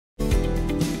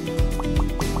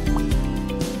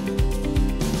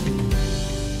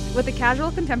With a casual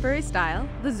contemporary style,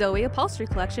 the Zoey Upholstery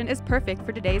collection is perfect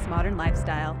for today's modern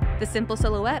lifestyle. The simple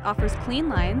silhouette offers clean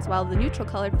lines while the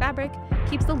neutral-colored fabric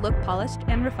keeps the look polished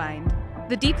and refined.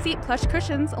 The deep-seat plush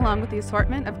cushions, along with the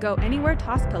assortment of go-anywhere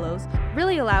toss pillows,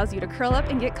 really allows you to curl up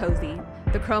and get cozy.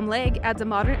 The chrome leg adds a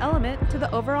modern element to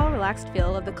the overall relaxed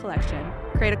feel of the collection.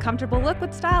 Create a comfortable look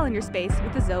with style in your space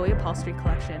with the Zoey Upholstery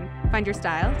collection. Find your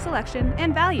style, selection,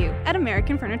 and value at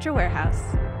American Furniture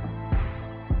Warehouse.